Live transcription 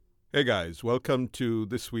Hey guys, welcome to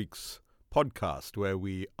this week's podcast where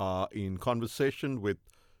we are in conversation with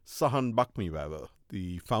Sahan Bakmiwewa,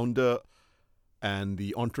 the founder and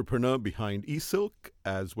the entrepreneur behind eSilk,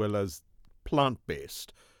 as well as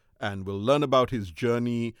plant-based. And we'll learn about his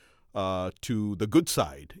journey to the good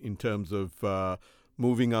side in terms of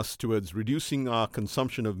moving us towards reducing our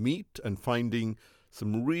consumption of meat and finding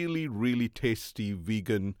some really, really tasty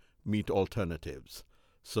vegan meat alternatives.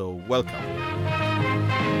 So welcome.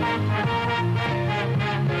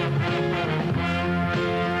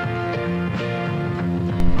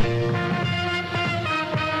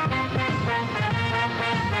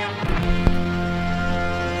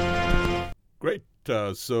 Great.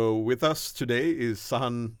 So with us today is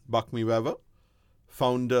Sahan Bakmiwewa,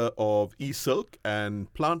 founder of eSilk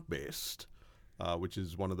and Plant-Based, which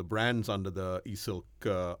is one of the brands under the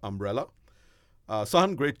eSilk umbrella.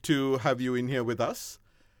 Sahan, great to have you in here with us.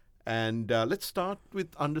 And let's start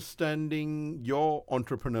with understanding your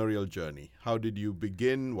entrepreneurial journey. How did you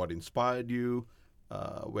begin? What inspired you?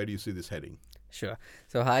 Where do you see this heading? Sure.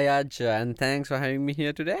 So hi Arj, and thanks for having me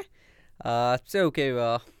here today.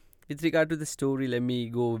 With regard to the story, let me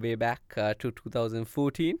go way back to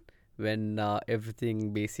 2014 when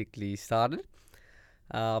everything basically started.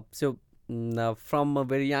 From a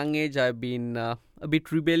very young age, I've been a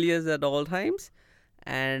bit rebellious at all times,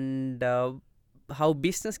 and how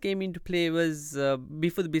business came into play was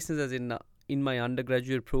before the business, as in my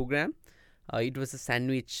undergraduate program. It was a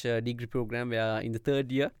sandwich degree program where in the third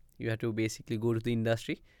year you had to basically go to the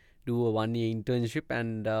industry, do a 1-year internship,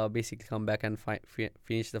 and basically come back and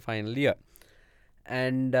finish the final year.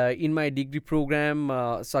 And in my degree program,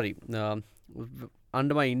 under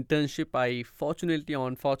my internship, I fortunately or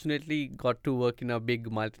unfortunately got to work in a big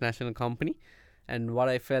multinational company. And what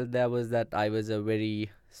I felt there was that I was a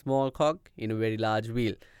very small cog in a very large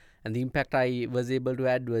wheel, and the impact I was able to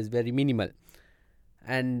add was very minimal.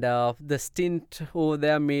 And the stint over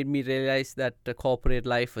there made me realize that corporate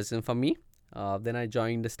life wasn't for me. Then I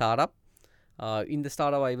joined a startup. In the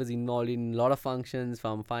startup, I was involved in a lot of functions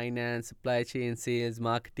from finance, supply chain, sales,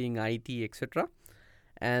 marketing, IT, etc.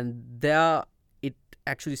 And there, it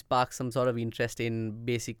actually sparked some sort of interest in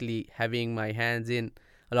basically having my hands in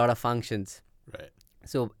a lot of functions. Right.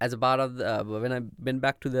 So as a part of when I went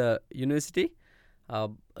back to the university,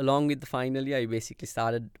 along with the final year, I basically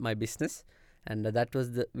started my business. And that was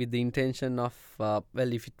with the intention of,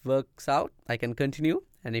 if it works out, I can continue.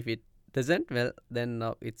 And if it doesn't, then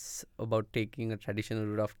it's about taking a traditional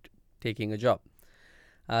route of taking a job.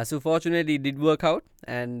 So fortunately, it did work out.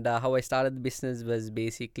 And how I started the business was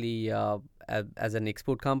basically as an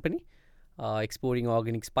export company, exporting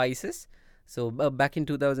organic spices. So back in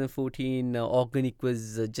 2014, organic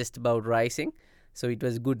was just about rising. So it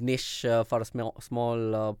was a good niche for a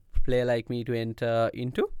small player like me to enter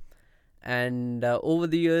into. And over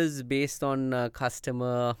the years, based on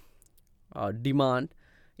customer demand,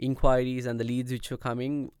 inquiries, and the leads which were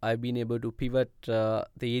coming, I've been able to pivot the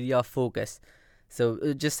area of focus.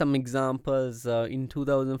 So just some examples, in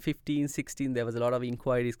 2015-16, there was a lot of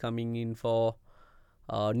inquiries coming in for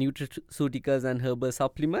nutraceuticals and herbal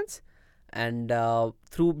supplements. And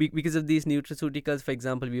because of these nutraceuticals, for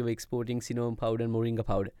example, we were exporting cinnamon powder and moringa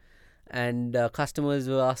powder. And customers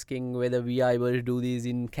were asking whether we are able to do these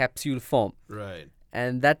in capsule form. Right.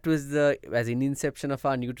 And that was as in inception of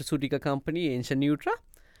our nutraceutical company, Ancient Nutra.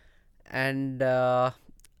 And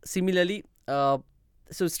similarly,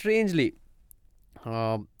 strangely,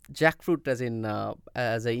 jackfruit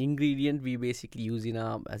as an ingredient we basically use in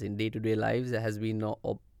our day-to-day lives has been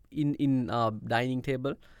in our dining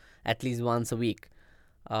table at least once a week.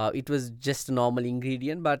 It was just a normal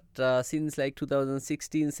ingredient, but since like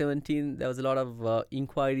 2016-17, there was a lot of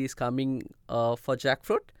inquiries coming for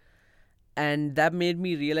jackfruit, and that made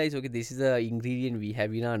me realize, okay, this is an ingredient we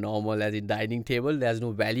have in our normal dining table. There's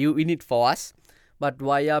no value in it for us, but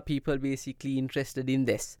why are people basically interested in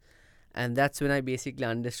this? And that's when I basically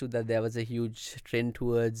understood that there was a huge trend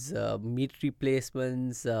towards meat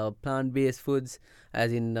replacements, plant-based foods,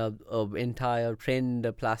 as in entire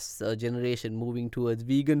trend plus generation moving towards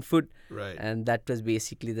vegan food. Right. And that was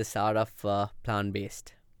basically the start of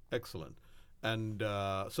plant-based. Excellent. And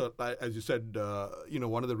so, as you said,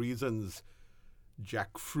 one of the reasons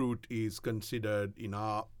jackfruit is considered in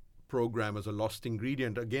our program as a lost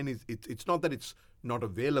ingredient, again, is it's not that it's not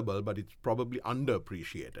available, but it's probably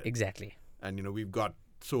underappreciated. Exactly. And we've got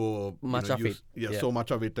so much of it. So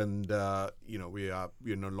much of it, and we're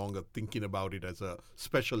no longer thinking about it as a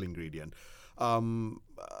special ingredient. Sahan,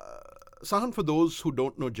 for those who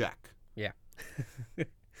don't know Jack,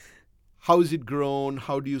 how is it grown?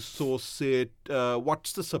 How do you source it?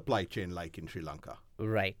 What's the supply chain like in Sri Lanka?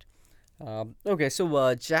 Right. Okay, so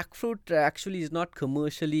jackfruit actually is not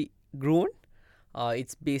commercially grown.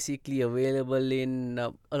 It's basically available in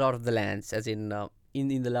a lot of the lands, as in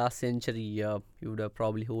the last century, you would have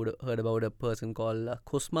probably heard about a person called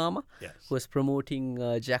Kosmama, Yes. who was promoting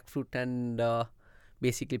jackfruit and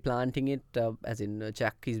basically planting it, as in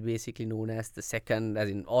jack is basically known as the second, as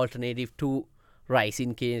in alternative to rice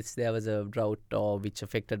in case there was a drought or which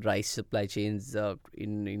affected rice supply chains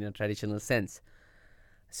in a traditional sense.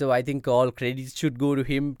 So I think all credits should go to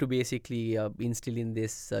him to basically instill in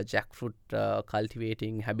this jackfruit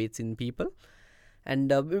cultivating habits in people. And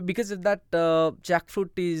because of that,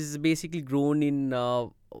 jackfruit is basically grown in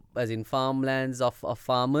as in farmlands of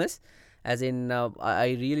farmers. As in,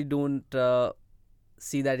 I really don't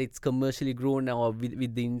see that it's commercially grown or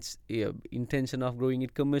with the intention of growing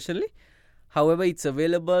it commercially. However, it's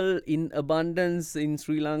available in abundance in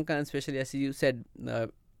Sri Lanka, and especially as you said,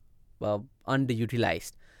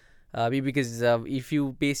 underutilized. Because if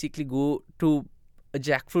you basically go to a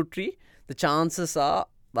jackfruit tree, the chances are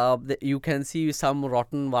that you can see some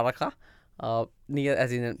rotten varaka near,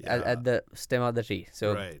 as in at the stem of the tree.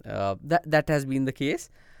 So that has been the case.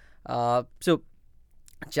 So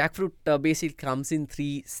jackfruit basically comes in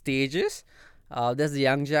 3 stages. There's the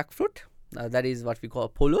young jackfruit, that is what we call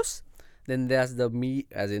polos. Then there's the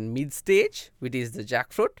mid stage, which is the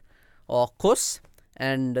jackfruit or kos.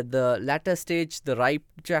 And the latter stage, the ripe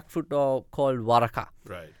jackfruit, are called varaka.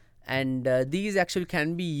 Right. And these actually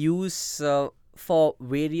can be used for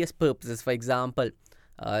various purposes. For example,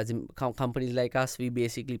 as in companies like us, we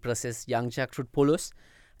basically process young jackfruit polos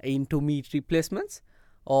into meat replacements.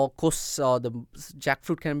 Or kos, or the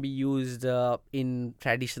jackfruit can be used in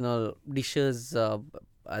traditional dishes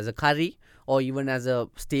as a curry or even as a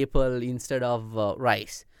staple instead of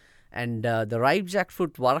rice. And the ripe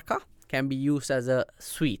jackfruit varaka can be used as a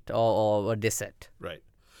sweet or a dessert. Right.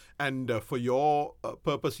 And for your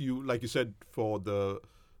purpose, like you said, for the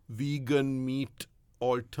vegan meat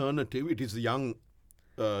alternative, it is the young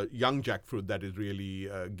jackfruit that is really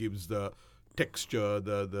gives the texture,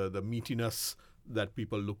 the meatiness that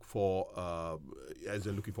people look for as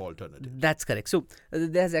they're looking for alternatives. That's correct. So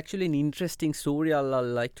there's actually an interesting story I'll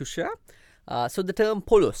like to share. So the term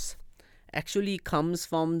polos actually comes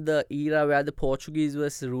from the era where the Portuguese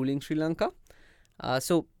was ruling Sri Lanka.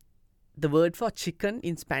 So the word for chicken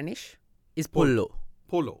in Spanish is pollo.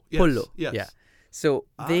 Pollo. Yes. Pollo. Yes. Yeah. So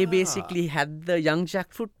they basically had the young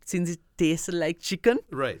jackfruit, since it tasted like chicken.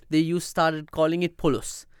 Right. They started calling it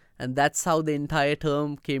polos. And that's how the entire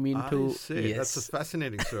term came into. I see. Yes. That's a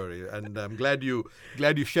fascinating story, and I'm glad you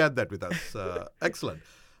shared that with us. Excellent.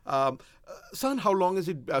 Sahan, how long is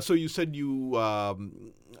it? So you said you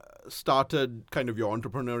started kind of your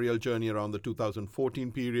entrepreneurial journey around the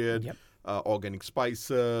 2014 period. Yep. Organic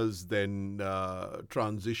spices, then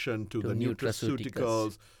transition to the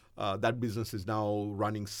nutraceuticals. That business is now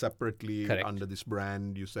running separately. Correct. Under this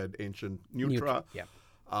brand. You said Ancient Nutra. Yeah.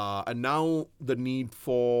 And now the need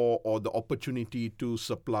for or the opportunity to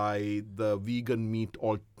supply the vegan meat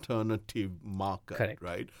alternative market, Correct.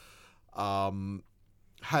 Right?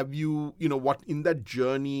 Have you, what in that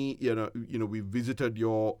journey, we visited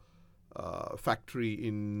your factory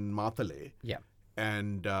in Matale. Yeah.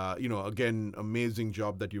 And, again, amazing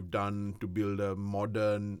job that you've done to build a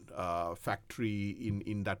modern factory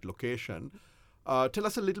in that location. Tell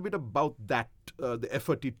us a little bit about that, the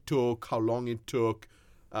effort it took, how long it took,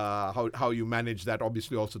 how you manage that,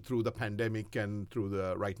 obviously also through the pandemic and through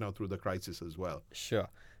the crisis as well. Sure.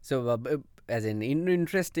 So as an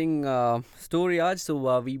interesting story, Arj,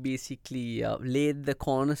 so we basically laid the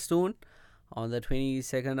cornerstone on the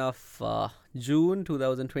 22nd of June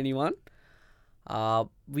 2021.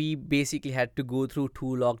 We basically had to go through 2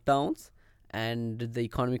 lockdowns and the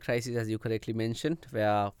economic crisis, as you correctly mentioned,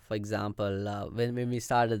 where, for example, when we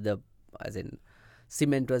started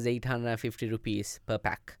cement was 850 rupees per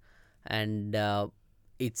pack, and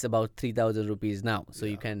it's about 3,000 rupees now. So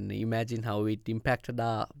you can imagine how it impacted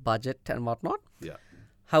our budget and whatnot. Yeah.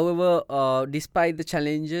 However, despite the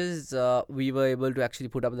challenges, we were able to actually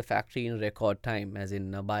put up the factory in record time. As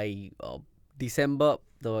in, by December,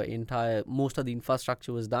 most of the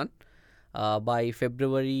infrastructure was done. By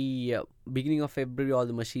February, beginning of February, all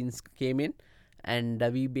the machines came in, and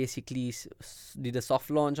we basically did a soft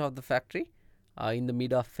launch of the factory in the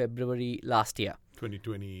mid of February last year.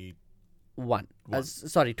 2021.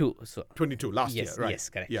 Sorry, 2. So 22 last year, right? Yes,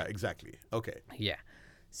 correct. Yeah, exactly. Okay. Yeah.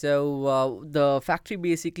 So the factory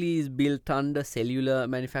basically is built under cellular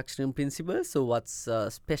manufacturing principles. So what's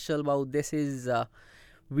special about this is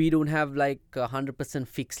we don't have like 100%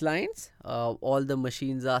 fixed lines. All the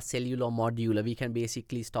machines are cellular modular. We can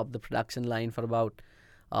basically stop the production line for about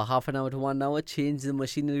half an hour to 1 hour, change the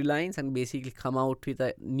machinery lines and basically come out with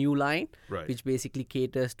a new line, Right. which basically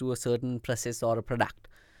caters to a certain process or a product.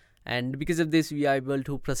 And because of this, we are able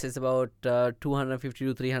to process about 250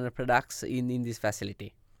 to 300 products in this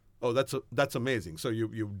facility. Oh, that's amazing. So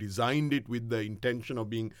you've designed it with the intention of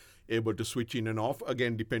being able to switch in and off,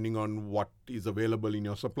 again, depending on what is available in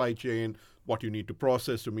your supply chain, what you need to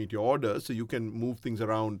process to meet your orders, so you can move things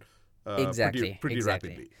around pretty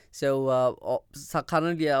rapidly. So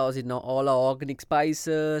currently, all our organic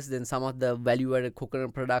spices, then some of the value-added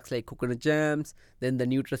coconut products like coconut jams, then the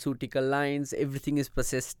nutraceutical lines, everything is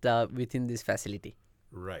processed within this facility.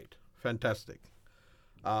 Right. Fantastic.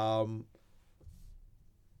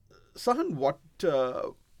 Sahan, what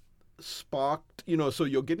sparked, so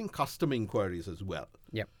you're getting customer inquiries as well.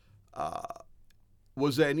 Yep.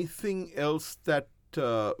 Was there anything else that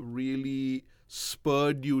really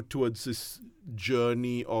spurred you towards this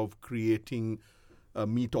journey of creating a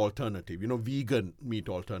meat alternative, vegan meat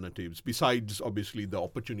alternatives, besides obviously the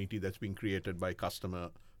opportunity that's being created by customer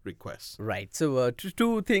requests? Right. So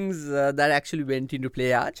two things that actually went into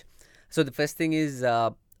play, Arj. So the first thing is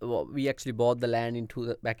we actually bought the land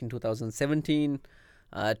back in 2017.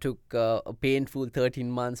 Took a painful 13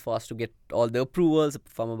 months for us to get all the approvals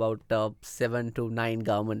from about 7 to 9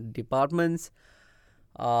 government departments.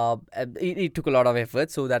 It took a lot of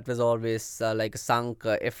effort, so that was always like a sunk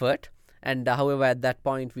effort. And however, at that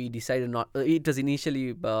point, we decided not. It was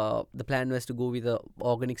initially the plan was to go with an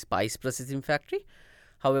organic spice processing factory.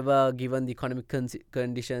 However, given the economic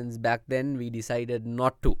conditions back then, we decided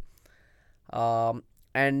not to. So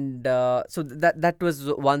that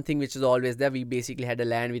was one thing which was always there. We basically had a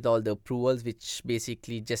land with all the approvals, which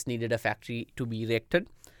basically just needed a factory to be erected.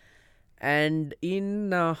 And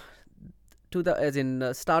in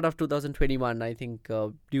start of 2021, I think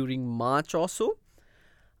during March or so,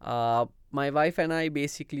 my wife and I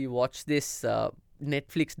basically watched this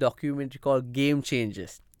Netflix documentary called Game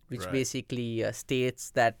Changers, which Right. basically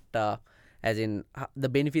states that the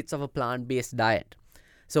benefits of a plant-based diet.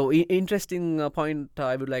 So interesting point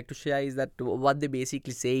I would like to share is that what they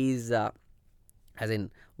basically say is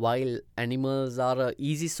while animals are an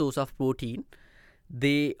easy source of protein,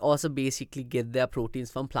 they also basically get their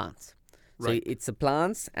proteins from plants. Right. So it's the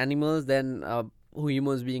plants, animals, then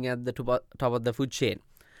humans being at the top of the food chain.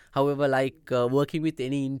 However, working with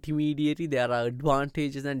any intermediary, there are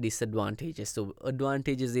advantages and disadvantages. So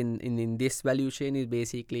advantages in this value chain is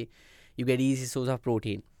basically you get easy source of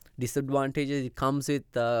protein. Disadvantages, it comes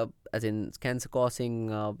with cancer causing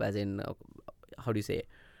carcinogens.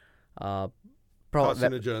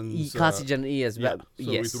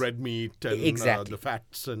 Yes. With red meat and Exactly. the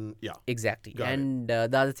fats and Exactly. Got And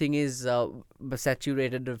the other thing is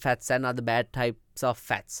saturated fats and other bad types of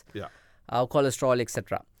fats, cholesterol,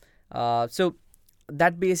 etc. So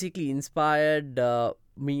that basically inspired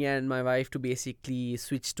me and my wife to basically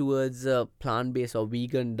switch towards a plant-based or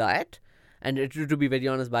vegan diet. And to be very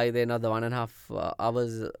honest, by the end of the 1.5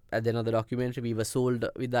 hours at the end of the documentary, we were sold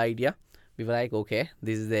with the idea. We were like, okay,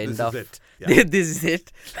 this is the end of it. this is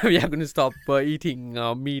it. We are going to stop eating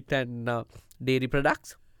meat and dairy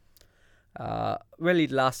products.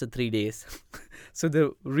 It lasted 3 days. So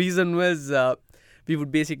the reason was we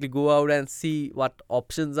would basically go out and see what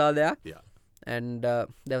options are there. Yeah. And there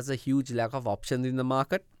was a huge lack of options in the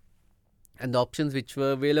market. And the options which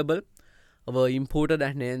were available were imported,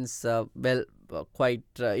 and hence, it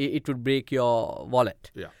would break your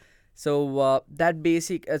wallet. Yeah. So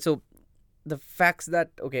so the facts that,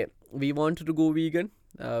 okay, we wanted to go vegan,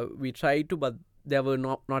 we tried to, but there were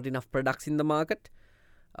not enough products in the market.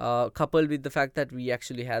 Coupled with the fact that we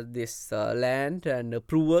actually had this land and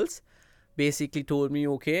approvals, basically told me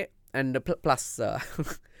okay, and plus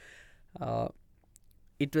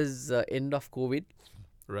it was end of COVID.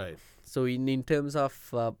 Right. So in terms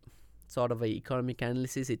of sort of a economic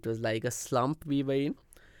analysis, it was like a slump we were in.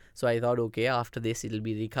 So I thought, okay, after this it'll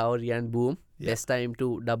be recovery and boom. Yeah. Best time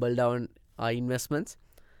to double down our investments.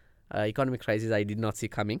 Economic crisis I did not see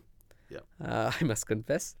coming. Yeah. I must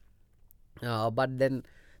confess. But then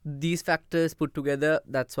these factors put together,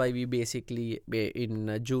 that's why we basically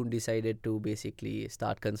in June decided to basically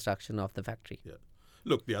start construction of the factory. Yeah.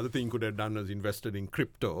 Look, the other thing you could have done is invested in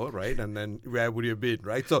crypto, right? And then where would you have been,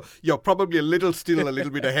 right? So you're probably still a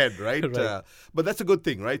little bit ahead, right? Right. But that's a good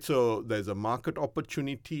thing, right? So there's a market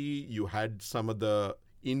opportunity. You had some of the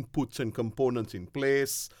inputs and components in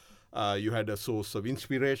place. You had a source of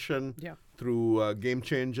inspiration through Game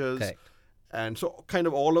Changers. Correct. And so kind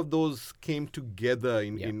of all of those came together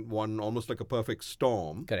in one, almost like a perfect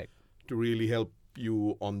storm. Correct. To really help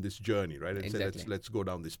you on this journey, right? And Exactly. say, let's go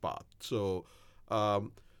down this path. So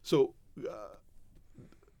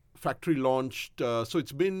factory launched. So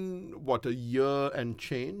it's been, what, a year and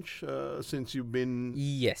change since you've been...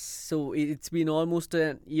 Yes. So it's been almost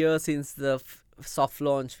a year since the soft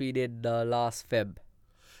launch we did last Feb.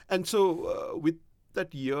 And so with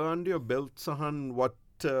that year under your belt, Sahan, what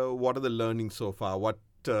are the learnings so far? What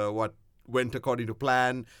went according to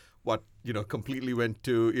plan? What completely went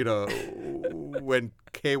to went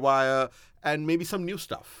haywire, and maybe some new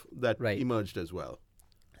stuff that emerged as well.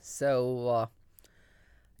 So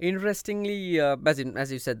interestingly,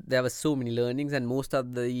 as you said, there were so many learnings, and most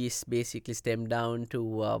of these basically stem down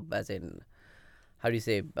to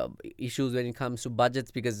issues when it comes to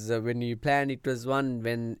budgets, because when you plan it was one,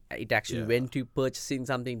 when it actually went to purchasing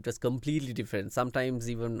something, it was completely different, sometimes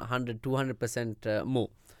even 100-200% more.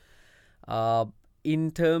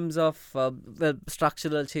 In terms of the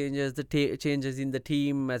structural changes, the changes in the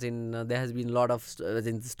team, as in there has been a lot of, as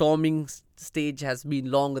in the storming stage has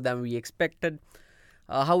been longer than we expected.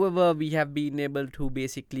 However, we have been able to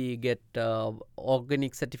basically get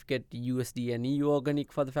organic certificate, USD and EU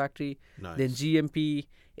organic for the factory. Nice. Then GMP,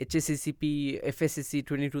 HACCP, FSSC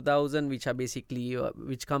 22000, which are basically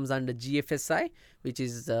which comes under GFSI, which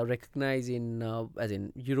is recognized in as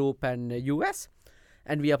in Europe and US.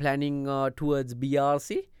 And we are planning towards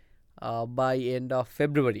BRC by end of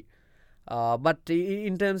February. But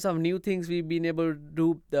in terms of new things we've been able to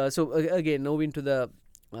do, so again, now into the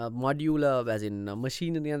modular, as in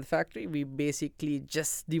machinery and the factory, we basically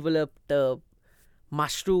just developed a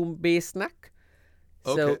mushroom-based snack.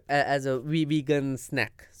 Okay. So as a vegan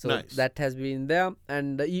snack. So nice. That has been there.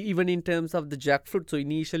 And even in terms of the jackfruit, so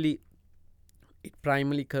initially it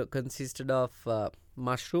primarily consisted of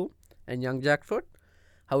mushroom and young jackfruit.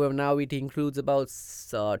 However, now it includes about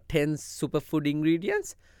 10 superfood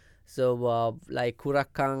ingredients. So like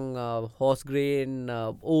kurakang, horse grain,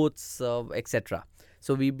 oats, etc.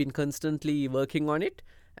 So we've been constantly working on it,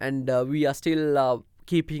 and we are still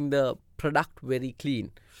keeping the product very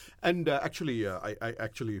clean. And actually, I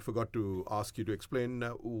actually forgot to ask you to explain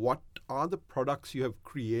what are the products you have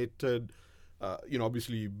created,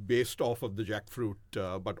 obviously based off of the jackfruit,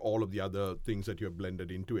 but all of the other things that you have blended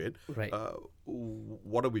into it. Right.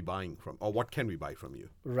 What are we buying from, or what can we buy from you?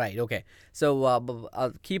 Right, okay. So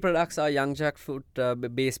our key products are young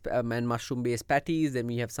jackfruit based and mushroom based patties. Then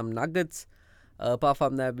we have some nuggets. Apart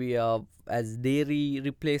from that, we have, as dairy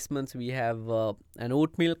replacements, we have an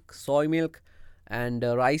oat milk, soy milk, and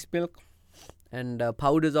rice milk, and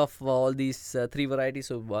powders of all these three varieties.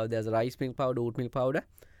 So there's a rice milk powder, oat milk powder,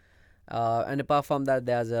 and apart from that,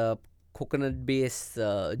 there's a coconut-based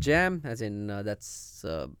jam, as in that's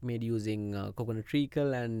made using coconut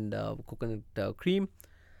treacle and coconut cream.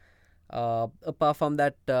 Apart from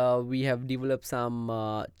that, we have developed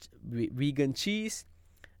some vegan cheese.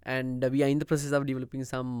 And we are in the process of developing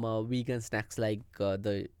some vegan snacks like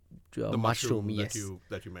the mushroom, yes,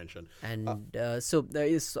 that you mentioned. And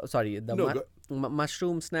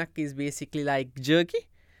mushroom snack is basically like jerky.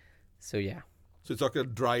 So yeah. So it's like a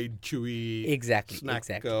dried, chewy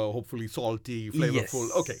snack, hopefully salty, flavorful.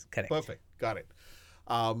 Yes, okay, correct. Perfect, got it.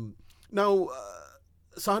 Now,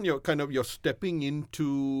 Sahan, you're stepping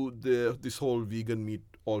into this whole vegan meat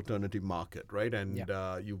alternative market, right? And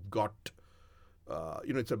you've got.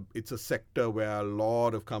 It's a sector where a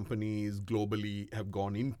lot of companies globally have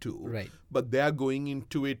gone into, right? But they are going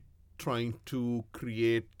into it trying to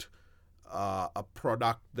create a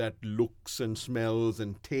product that looks and smells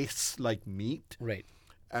and tastes like meat, right?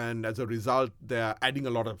 And as a result, they're adding a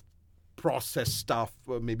lot of processed stuff,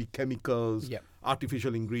 maybe chemicals,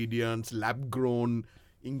 artificial ingredients, lab-grown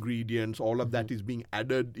ingredients. All of that is being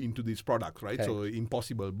added into these products, right? Correct. So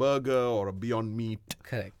Impossible Burger or a Beyond Meat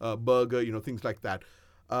burger, things like that.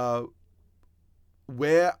 How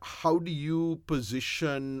do you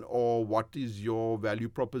position, or what is your value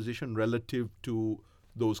proposition relative to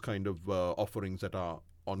those kind of offerings that are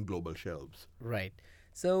on global shelves? Right.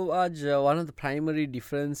 So, Arj, one of the primary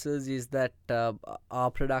differences is that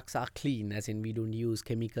our products are clean, as in we don't use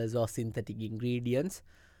chemicals or synthetic ingredients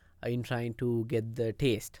in trying to get the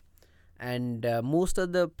taste. And most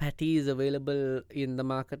of the patties available in the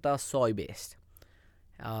market are soy based.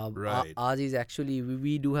 Right. Ours is actually,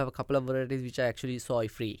 we do have a couple of varieties which are actually soy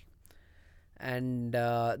free. And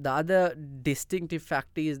the other distinctive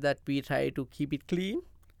factor is that we try to keep it clean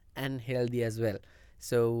and healthy as well.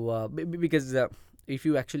 So because if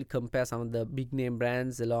you actually compare some of the big name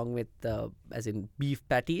brands along with as in beef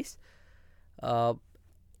patties,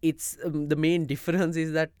 it's the main difference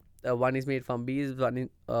is that one is made from beef,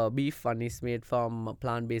 one is made from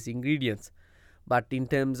plant-based ingredients. But in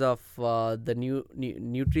terms of the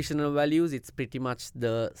nutritional values, it's pretty much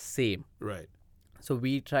the same. Right. So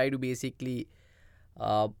we try to basically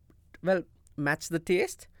Well, match the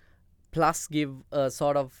taste, plus give a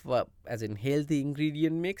sort of as in healthy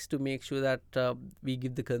ingredient mix to make sure that we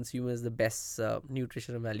give the consumers the best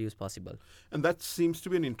nutritional values possible. And that seems to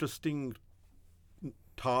be an interesting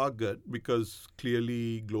target, because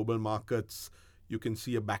clearly global markets, you can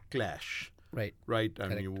see a backlash, Right.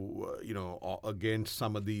 and against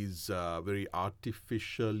some of these very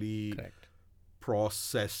artificially Correct.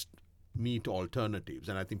 processed meat alternatives.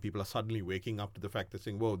 And I think people are suddenly waking up to the fact that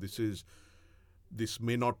saying, whoa, this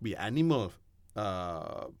may not be animal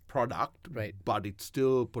product, Right. but it's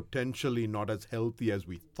still potentially not as healthy as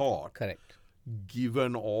we thought, Correct.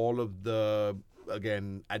 given all of the,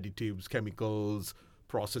 again, additives, chemicals,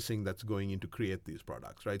 processing that's going in to create these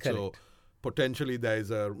products, right? Correct. So potentially there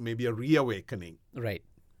is maybe a reawakening Right.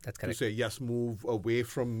 That's to correct. say, yes, move away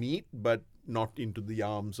from meat, but not into the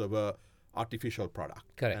arms of a artificial product.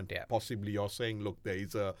 Correct, And yeah. possibly you're saying, look, there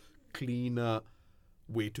is a cleaner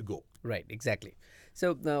way to go. Right, exactly.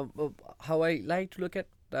 So how I like to look at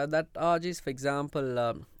that, Arj, is, for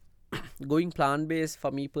example, going plant-based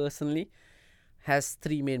for me personally has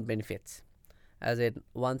three main benefits. As in,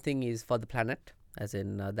 one thing is for the planet, as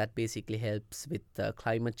in that basically helps with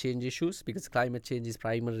climate change issues, because climate change is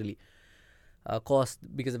primarily caused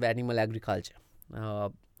because of animal agriculture.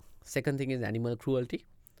 Second thing is animal cruelty,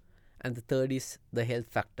 and the third is the health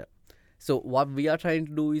factor. So what we are trying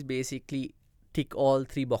to do is basically tick all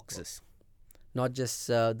three boxes, not just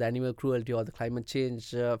the animal cruelty or the climate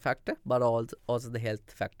change factor, but also the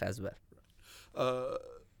health factor as well.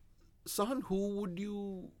 Sahan, who would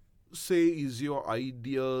you say is your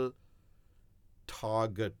ideal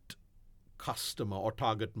target customer or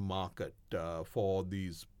target market for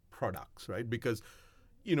these products, right? Because,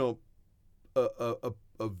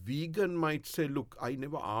 a vegan might say, look, I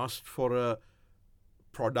never asked for a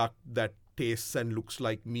product that tastes and looks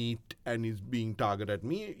like meat and is being targeted at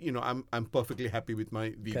me. I'm perfectly happy with my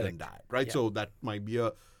vegan Correct. diet, right? Yeah. So that might be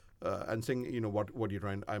and saying, what you're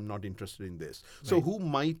trying, I'm not interested in this. So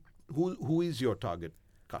Right. who is your target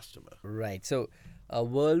customer? Right. So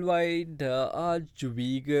worldwide,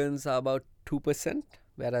 vegans are about 2%,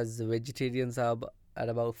 whereas the vegetarians are at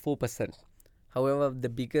about 4%. However, the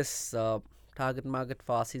biggest target market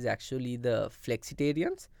for us is actually the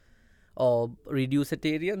flexitarians or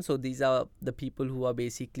reducitarians. So these are the people who are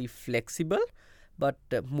basically flexible, but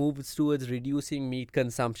moves towards reducing meat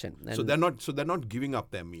consumption. And So they're not giving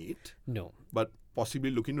up their meat, no. but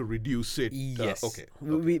possibly looking to reduce it. Yes. Okay.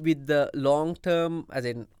 With the long term, as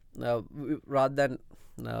in rather than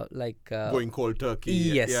Going cold turkey.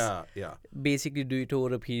 Yes. Yeah. basically do it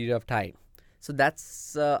over a period of time. So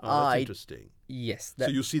that's That's interesting. yes. So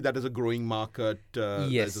you see that as a growing market.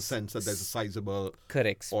 There's Yes. a sense that there's a sizable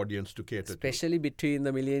correct. audience to cater to. Especially between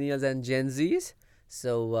the millennials and Gen Zs.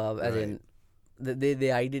 So as Right. in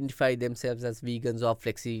they identify themselves as vegans or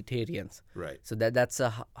flexitarians. Right. So that's a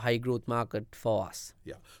high growth market for us.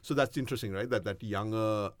 Yeah. So that's interesting, right? That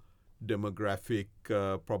younger demographic,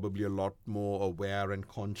 probably a lot more aware and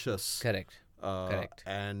conscious. Correct. Correct.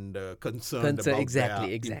 And concerned about exactly,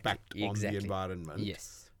 their exactly, impact on exactly. the environment.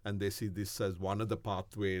 Yes. And they see this as one of the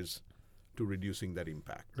pathways to reducing that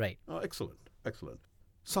impact. Right. Oh, excellent.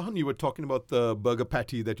 Sahan, you were talking about the burger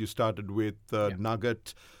patty that you started with,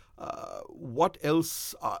 nugget. What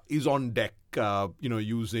else is on deck,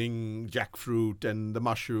 using jackfruit and the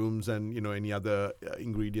mushrooms and, any other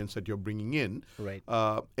ingredients that you're bringing in? Right.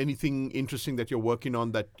 Anything interesting that you're working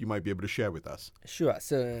on that you might be able to share with us? Sure.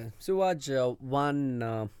 So Raj,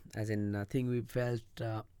 one thing we felt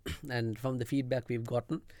and from the feedback we've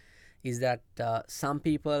gotten is that some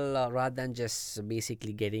people, rather than just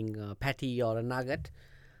basically getting a patty or a nugget,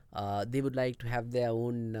 they would like to have their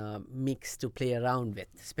own mix to play around with,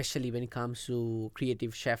 especially when it comes to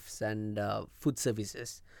creative chefs and food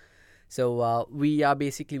services. So we are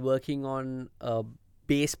basically working on a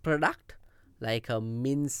base product, like a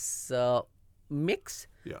mince mix,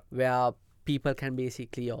 where people can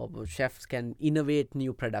basically, or chefs can innovate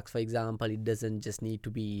new products. For example, it doesn't just need to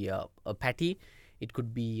be a patty. It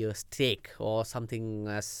could be a steak or something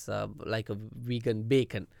as like a vegan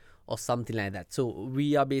bacon or something like that. So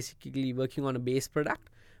we are basically working on a base product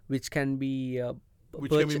which can be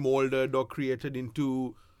which can be molded or created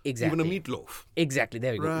into even a meatloaf. Exactly.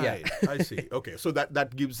 There we go. Right. Yeah. I see. Okay. So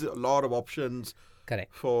that gives a lot of options.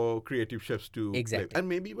 Correct. For creative chefs to exactly. play. And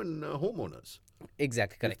maybe even homeowners.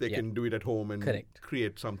 Exactly. Correct. If they can do it at home and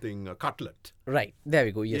create something, a cutlet. Right. There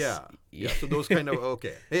we go. Yes. Yeah. So those kind of,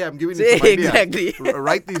 okay. Hey, I'm giving you some ideas. Exactly.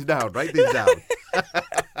 Write these down.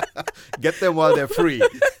 Get them while they're free.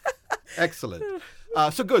 Excellent.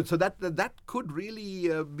 So good. So that could really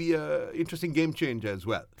be a interesting game changer as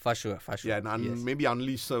well. For sure. Yeah, and Yes. maybe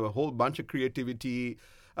unleash a whole bunch of creativity,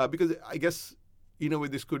 because I guess in a way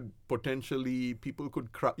this could potentially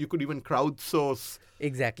you could even crowdsource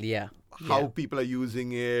Exactly. Yeah. how people are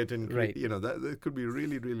using it, and Right. that could be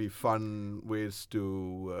really, really fun ways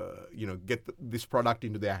to get this product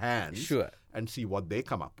into their hands. Sure. And see what they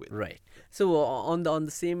come up with. Right. So on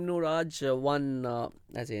the same note, Raj, one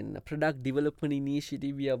as in product development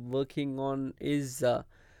initiative we are working on is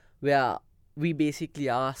where we basically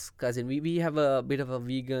ask, as in we have a bit of a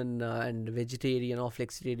vegan and vegetarian or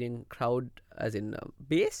flexitarian crowd as in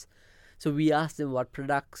base. So we ask them what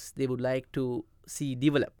products they would like to see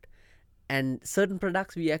developed, and certain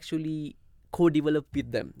products we actually co-develop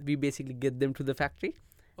with them. We basically get them to the factory.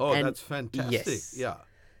 Oh, And that's fantastic! yes. Yeah.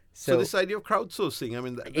 So this idea of crowdsourcing, I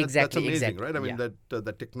mean, that's Exactly, amazing, right? I mean, yeah. that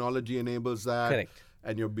the technology enables that. Correct.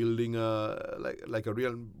 And you're building like a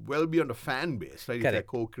real, well beyond a fan base, right? If they're Correct.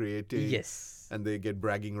 co-creating. Yes. And they get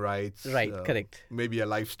bragging rights. Right, correct. Maybe a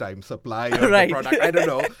lifetime supply of Right. the product.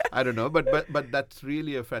 I don't know. But that's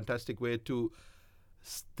really a fantastic way to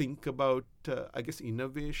think about, I guess,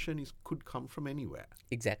 innovation could come from anywhere.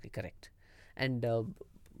 Exactly, correct. And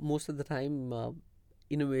most of the time,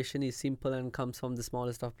 innovation is simple and comes from the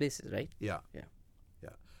smallest of places, right? Yeah. Yeah.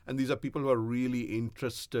 And these are people who are really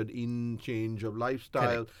interested in change of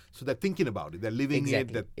lifestyle. Correct. So they're thinking about it. They're living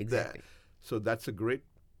Exactly, it. exactly. So that's a great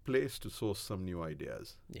place to source some new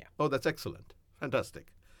ideas. Yeah. Oh, that's excellent.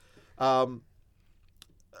 Fantastic. Sahan,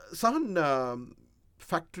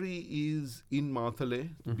 factory is in Marthale,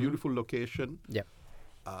 beautiful location. Yeah.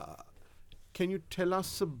 Can you tell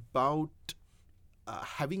us about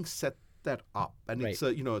having set that up? And Right.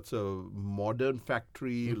 it's a modern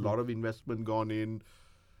factory, a lot of investment gone in.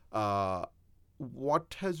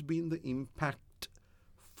 What has been the impact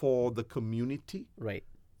for the community? Right.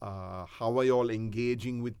 How are you all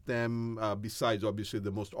engaging with them? Besides, obviously,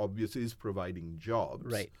 the most obvious is providing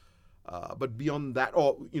jobs. Right. But beyond that,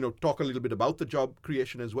 or talk a little bit about the job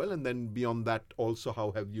creation as well, and then beyond that, also,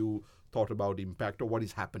 how have you thought about impact, or what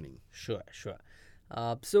is happening? Sure.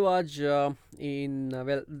 So, Arj, in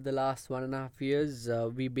the last 1.5 years,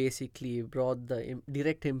 we basically brought the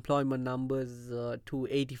direct employment numbers to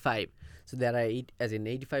 85. So there are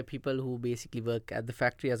 85 people who basically work at the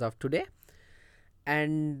factory as of today,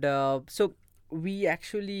 and so we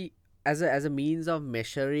actually, as a means of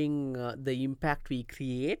measuring the impact we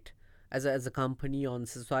create as a company on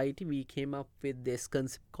society, we came up with this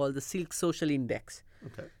concept called the Silk Social Index.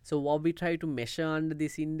 Okay. So what we try to measure under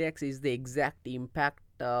this index is the exact impact.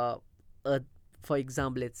 For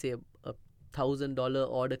example, let's say a $1,000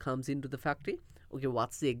 order comes into the factory. Okay,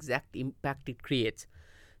 what's the exact impact it creates?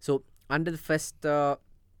 So under the first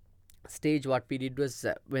stage, what we did was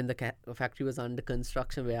when the factory was under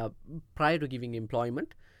construction, where prior to giving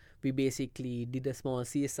employment, we basically did a small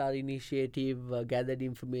CSR initiative, gathered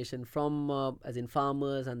information from as in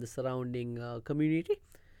farmers and the surrounding community.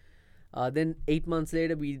 Then 8 months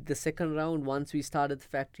later, we did the second round once we started the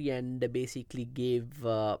factory and basically gave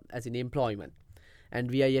as in employment.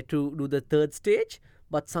 And we are yet to do the third stage.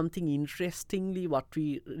 But something interestingly, what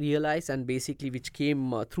we realized and basically which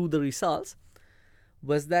came through the results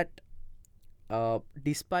was that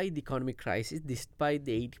despite the economic crisis, despite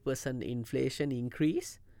the 80% inflation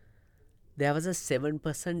increase, there was a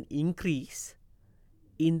 7% increase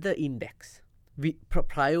in the index. We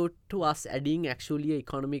prior to us adding actually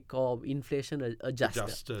economic or inflation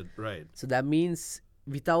adjusted. Right. So that means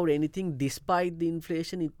without anything, despite the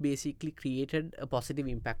inflation, it basically created a positive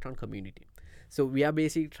impact on community. So we are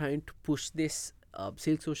basically trying to push this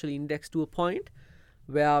Silk Social Index to a point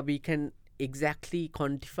where we can exactly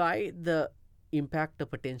quantify the impact a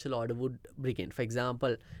potential order would bring in. For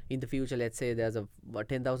example, in the future, let's say there's a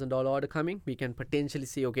 $10,000 order coming, we can potentially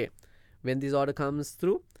say, okay, when this order comes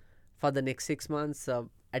through, for the next 6 months,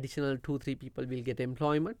 additional 2-3 people will get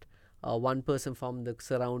employment. One person from the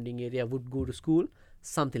surrounding area would go to school,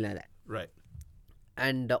 something like that. Right.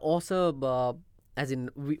 And also, as in,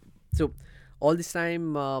 so all this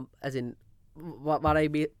time, as in, what I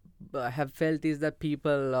have felt is that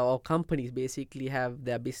people or companies basically have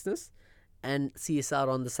their business and CSR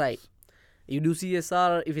on the side. You do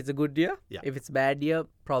CSR if it's a good year. Yeah. If it's a bad year,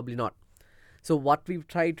 probably not. So what we've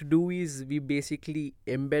tried to do is we basically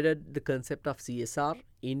embedded the concept of CSR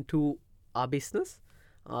into our business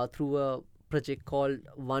through a project called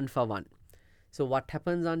 1 for 1. So what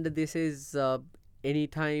happens under this is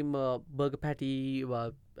anytime burger patty,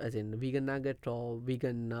 as in vegan nugget or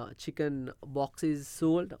vegan chicken box is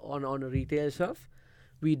sold on a retail shelf,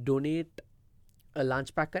 we donate a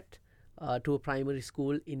lunch packet to a primary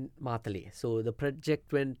school in Matale. So the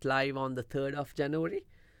project went live on the 3rd of January.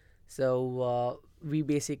 So we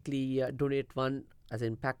basically donate one as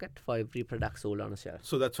in packet for every product sold on a shelf.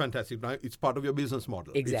 So that's fantastic. Now, it's part of your business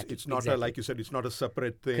model. Exactly. It's not like you said, it's not a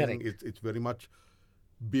separate thing. Correct. It's very much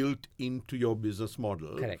built into your business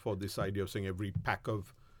model. Correct. For this idea of saying every pack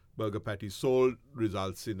of burger patties sold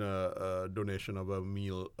results in a donation of a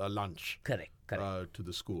meal, a lunch. Correct. To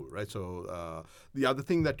the school, right? So the other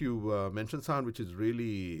thing that you mentioned, Sahan, which is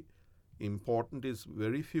really important, is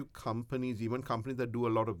very few companies, even companies that do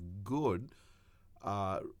a lot of good,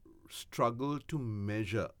 struggle to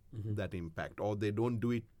measure that impact, or they don't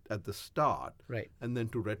do it at the start, Right. and then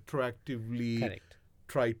to retroactively Correct.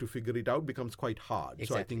 try to figure it out becomes quite hard. Exactly,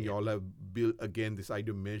 So I think you all have built again this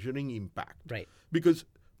idea of measuring impact, Right. because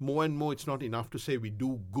more and more it's not enough to say we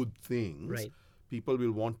do good things. Right. People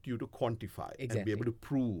will want you to quantify and be Exactly. able to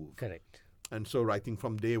prove. Correct. And so I think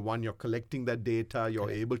from day one, you're collecting that data, you're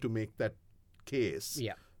Correct. able to make that case.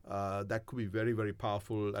 Yeah. That could be very, very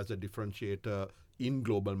powerful as a differentiator in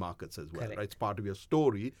global markets as well. Correct. Right? It's part of your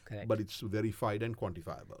story, Correct. but it's verified and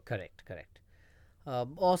quantifiable. Correct.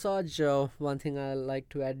 Also, Arj, one thing I like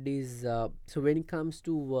to add is so when it comes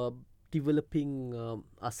to developing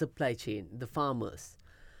a supply chain, the farmers.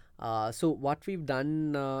 So what we've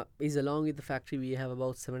done is, along with the factory, we have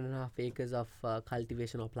about 7.5 acres of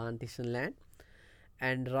cultivation or plantation land,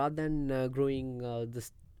 and rather than growing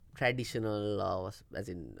this traditional, as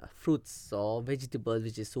in fruits or vegetables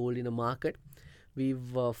which is sold in a market,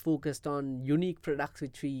 we've focused on unique products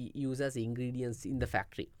which we use as ingredients in the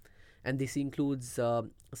factory, and this includes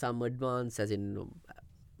some advanced, as in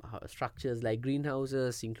structures like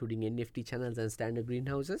greenhouses, including NFT channels and standard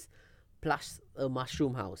greenhouses, plus a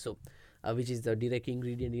mushroom house, so which is the direct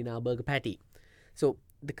ingredient in our burger patty. So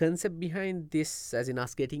the concept behind this, as in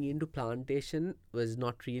us getting into plantation, was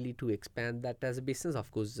not really to expand that as a business.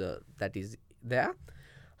 Of course, that is there.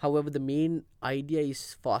 However, the main idea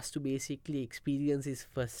is for us to basically experience this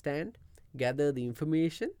firsthand, gather the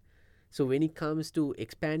information. So when it comes to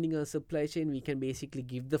expanding our supply chain, we can basically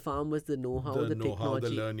give the farmers the know-how, the technology.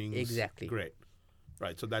 The learnings. Exactly. Great.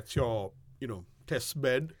 Right. So that's your, test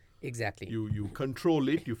bed. Exactly. You control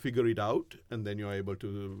it, you figure it out, and then you're able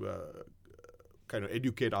to kind of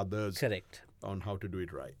educate others. Correct. On how to do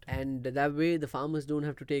it right. And that way, the farmers don't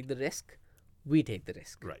have to take the risk. We take the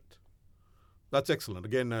risk. Right. That's excellent.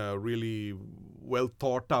 Again, a really well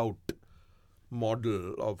thought out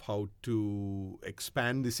model of how to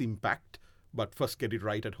expand this impact, but first get it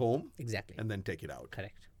right at home. Exactly. And then take it out.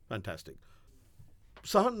 Correct. Fantastic.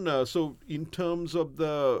 Sahan, so in terms of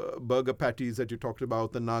the burger patties that you talked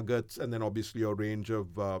about, the nuggets, and then obviously your range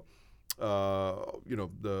of, the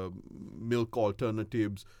milk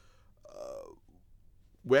alternatives,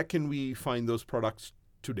 where can we find those products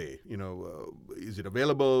today? Is it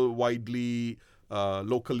available widely,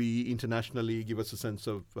 locally, internationally? Give us a sense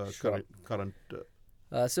of Sure. current.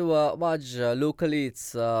 So, Raj, locally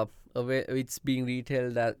it's being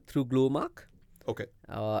retailed through Glowmark. Okay.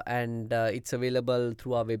 And it's available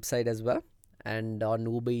through our website as well, and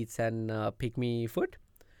on Uber Eats and Pick Me Food.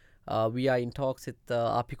 We are in talks with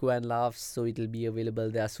Apico and Laughs, so it will be available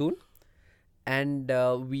there soon. And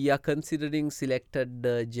we are considering selected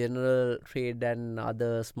general trade and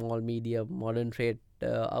other small, medium, modern trade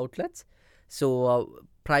outlets. So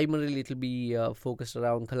primarily it will be focused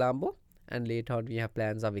around Colombo, and later on we have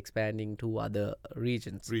plans of expanding to other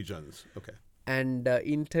regions. Okay. And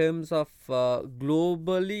in terms of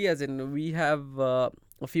globally, as in we have a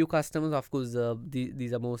few customers, of course,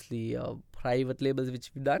 these are mostly private labels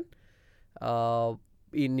which we've done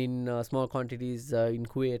in small quantities in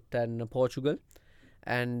Kuwait and Portugal.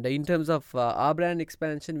 And in terms of our brand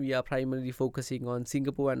expansion, we are primarily focusing on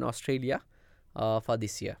Singapore and Australia for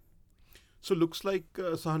this year. So looks like,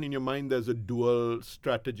 Sahan, in your mind, there's a dual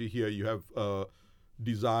strategy here. You have a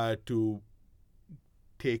desire to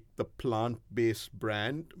take the plant-based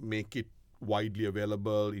brand, make it widely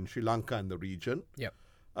available in Sri Lanka and the region. Yep.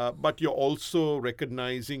 But you're also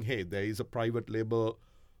recognizing, hey, there is a private label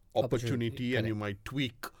opportunity and you might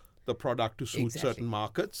tweak the product to suit certain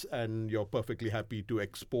markets, and you're perfectly happy to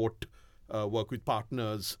export, work with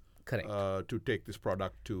partners to take this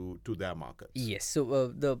product to their markets. Yes. So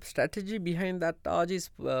the strategy behind that, Arj,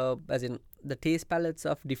 is as in the taste palettes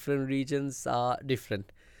of different regions are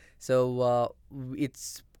different. So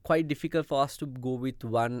it's quite difficult for us to go with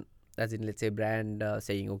one, as in, let's say, brand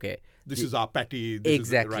saying, okay, this is our patty, this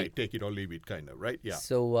exactly. is right, take it or leave it, kind of, right? Yeah.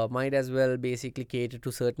 So might as well basically cater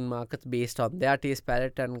to certain markets based on their taste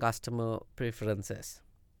palette and customer preferences.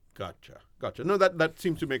 Gotcha. No, that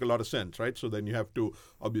seems to make a lot of sense, right? So then you have to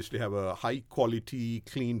obviously have a high quality,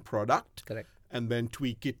 clean product. Correct. And then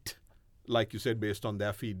tweak it, like you said, based on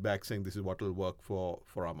their feedback, saying this is what will work for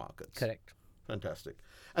our markets. Correct. Fantastic.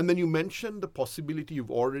 And then you mentioned the possibility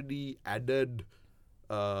you've already added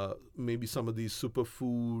maybe some of these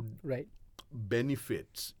superfood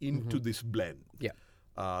benefits into this blend. Yeah.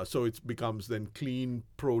 So it becomes then clean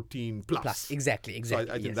protein plus. Exactly. So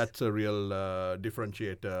I think that's a real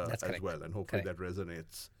differentiator That's as correct. well. And hopefully that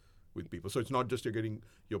resonates with people. So it's not just you're getting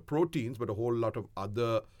your proteins, but a whole lot of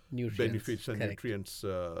other benefits and nutrients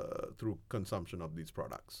through consumption of these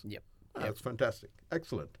products. Yep. That's fantastic.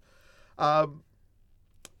 Excellent. Sahan,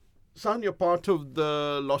 you're part of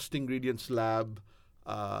the Lost Ingredients Lab,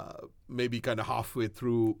 maybe kind of halfway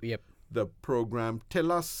through the program.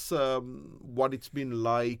 Tell us what it's been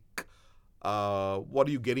like. What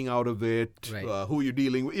are you getting out of it? Who are you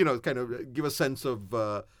dealing with? Kind of give a sense of,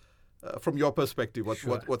 from your perspective,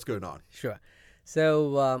 what's going on. Sure.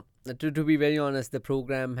 So to be very honest, the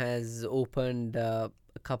program has opened a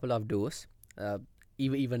couple of doors,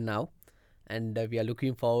 even now. And we are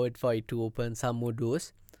looking forward for it to open some more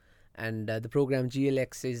doors. And the program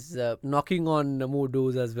GLX is knocking on more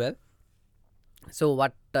doors as well. So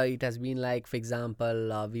what it has been like, for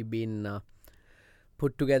example, we've been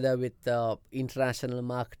put together with international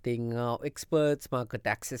marketing experts, market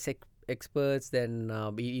access experts, then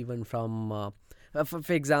even from,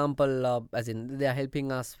 for example, as in they are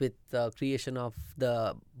helping us with creation of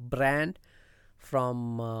the brand,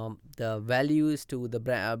 from the values to the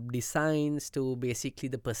designs to basically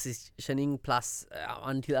the positioning plus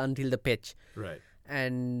until the pitch. Right.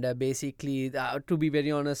 And basically, to be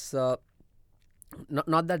very honest,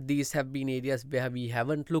 not that these have been areas where we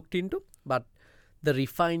haven't looked into, but the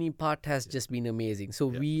refining part has just been amazing. So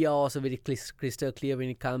we are also very crystal clear when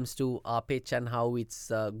it comes to our pitch and how it's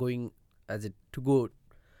going to go.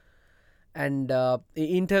 And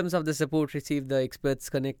in terms of the support received, the experts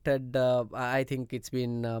connected, I think it's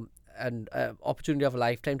been an opportunity of a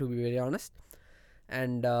lifetime, to be very honest.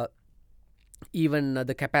 And even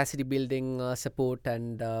the capacity building support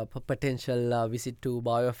and potential visit to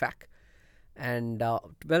Biofac. And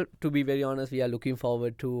well, to be very honest, we are looking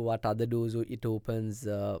forward to what other doors it opens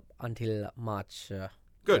until March.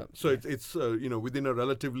 Good. So it's within a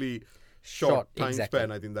relatively short time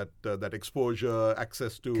span. I think that exposure,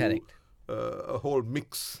 access to a whole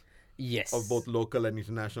mix of both local and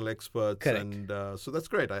international experts. And so that's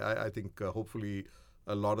great. I think hopefully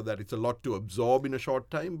a lot of that, it's a lot to absorb in a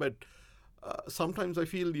short time, but sometimes I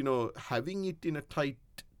feel, having it in a tight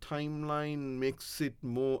timeline makes it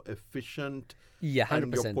more efficient. Yeah, 100%.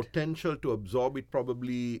 And your potential to absorb it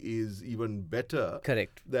probably is even better.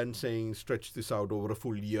 Correct. Than saying stretch this out over a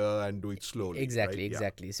full year and do it slowly. Exactly.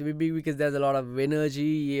 Yeah. So maybe because there's a lot of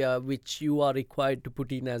energy which you are required to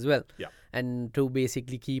put in as well. Yeah. And to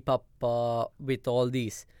basically keep up with all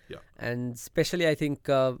these. Yeah. And especially I think,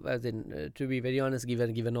 as in to be very honest,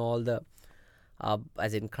 given all the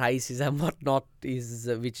as in crisis and whatnot is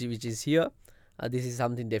which is here. This is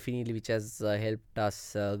something definitely which has helped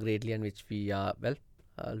us greatly and which we are,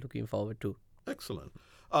 looking forward to. Excellent.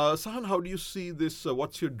 Sahan, how do you see this?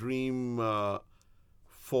 What's your dream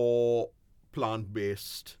for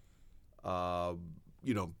plant-based? Where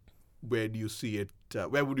do you see it?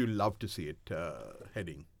 Where would you love to see it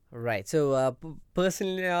heading? Right. So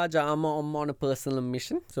personally, Arj, I'm on a personal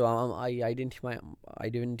mission. So I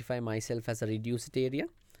identify myself as a reducitarian.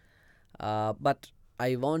 But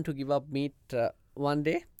I want to give up meat one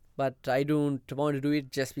day, but I don't want to do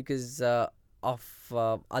it just because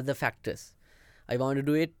of other factors. I want to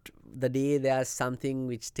do it the day there's something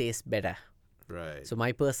which tastes better. Right. So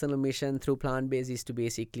my personal mission through plant-based is to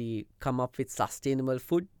basically come up with sustainable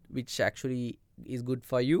food which actually is good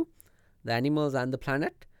for you, the animals and the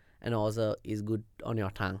planet, and also is good on your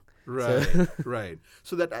tongue. Right, right.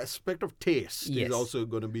 So that aspect of taste is also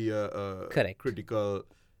going to be a critical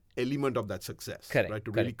element of that success, right?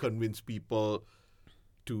 To really convince people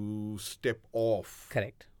to step off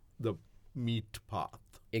the meat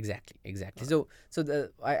path. Exactly. Right. So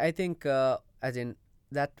I think as in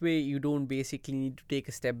that way you don't basically need to take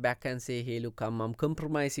a step back and say, hey, look, I'm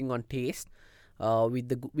compromising on taste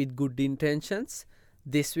with good intentions.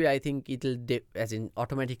 This way I think it'll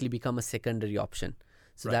automatically become a secondary option.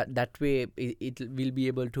 So that way it will be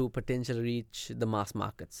able to potentially reach the mass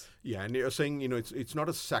markets. Yeah, and you're saying, it's not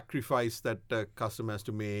a sacrifice that a customer has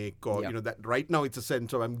to make, or, that right now it's a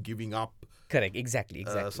sense of I'm giving up. Correct, exactly.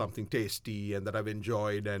 Something tasty and that I've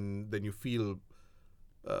enjoyed, and then you feel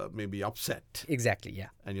maybe upset. Exactly, yeah.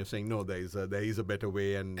 And you're saying, no, there is a better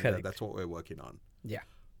way, and that's what we're working on. Yeah.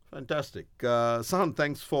 Fantastic. Sahan,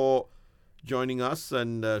 thanks for joining us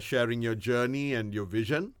and sharing your journey and your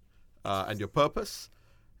vision and your purpose.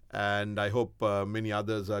 And I hope many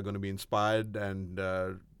others are going to be inspired and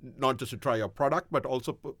not just to try your product, but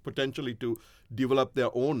also potentially to develop their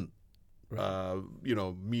own,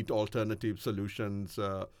 meat alternative solutions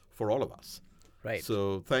for all of us. Right.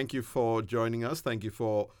 So thank you for joining us. Thank you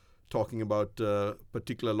for talking about a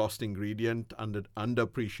particular lost ingredient,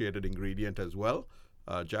 underappreciated ingredient as well,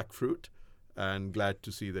 jackfruit. And glad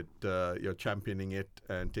to see that you're championing it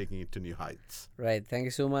and taking it to new heights. Right. Thank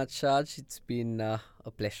you so much, Arj. It's been a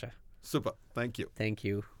pleasure. Super. Thank you. Thank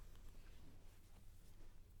you.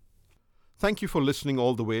 Thank you for listening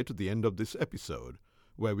all the way to the end of this episode,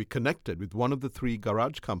 where we connected with one of the 3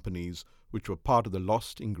 garage companies which were part of the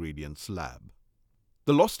Lost Ingredients Lab.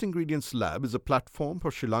 The Lost Ingredients Lab is a platform for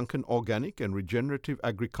Sri Lankan organic and regenerative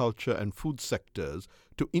agriculture and food sectors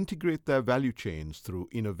to integrate their value chains through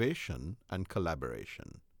innovation and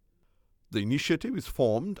collaboration. The initiative is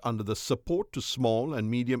formed under the Support to Small and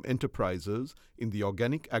Medium Enterprises in the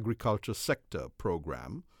Organic Agriculture Sector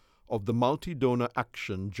program of the Multi-Donor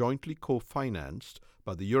Action jointly co-financed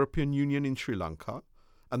by the European Union in Sri Lanka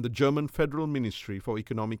and the German Federal Ministry for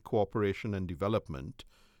Economic Cooperation and Development,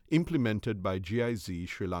 implemented by GIZ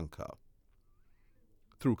Sri Lanka.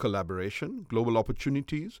 Through collaboration, global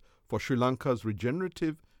opportunities for Sri Lanka's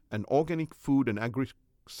regenerative and organic food and agri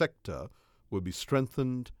sector will be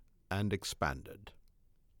strengthened and expanded.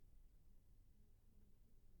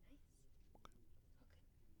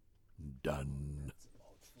 Done.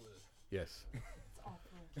 Yes. It's awful.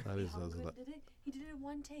 That is How that. good did it? He did it in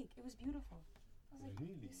one take. It was beautiful. I was like,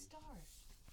 Really? you star.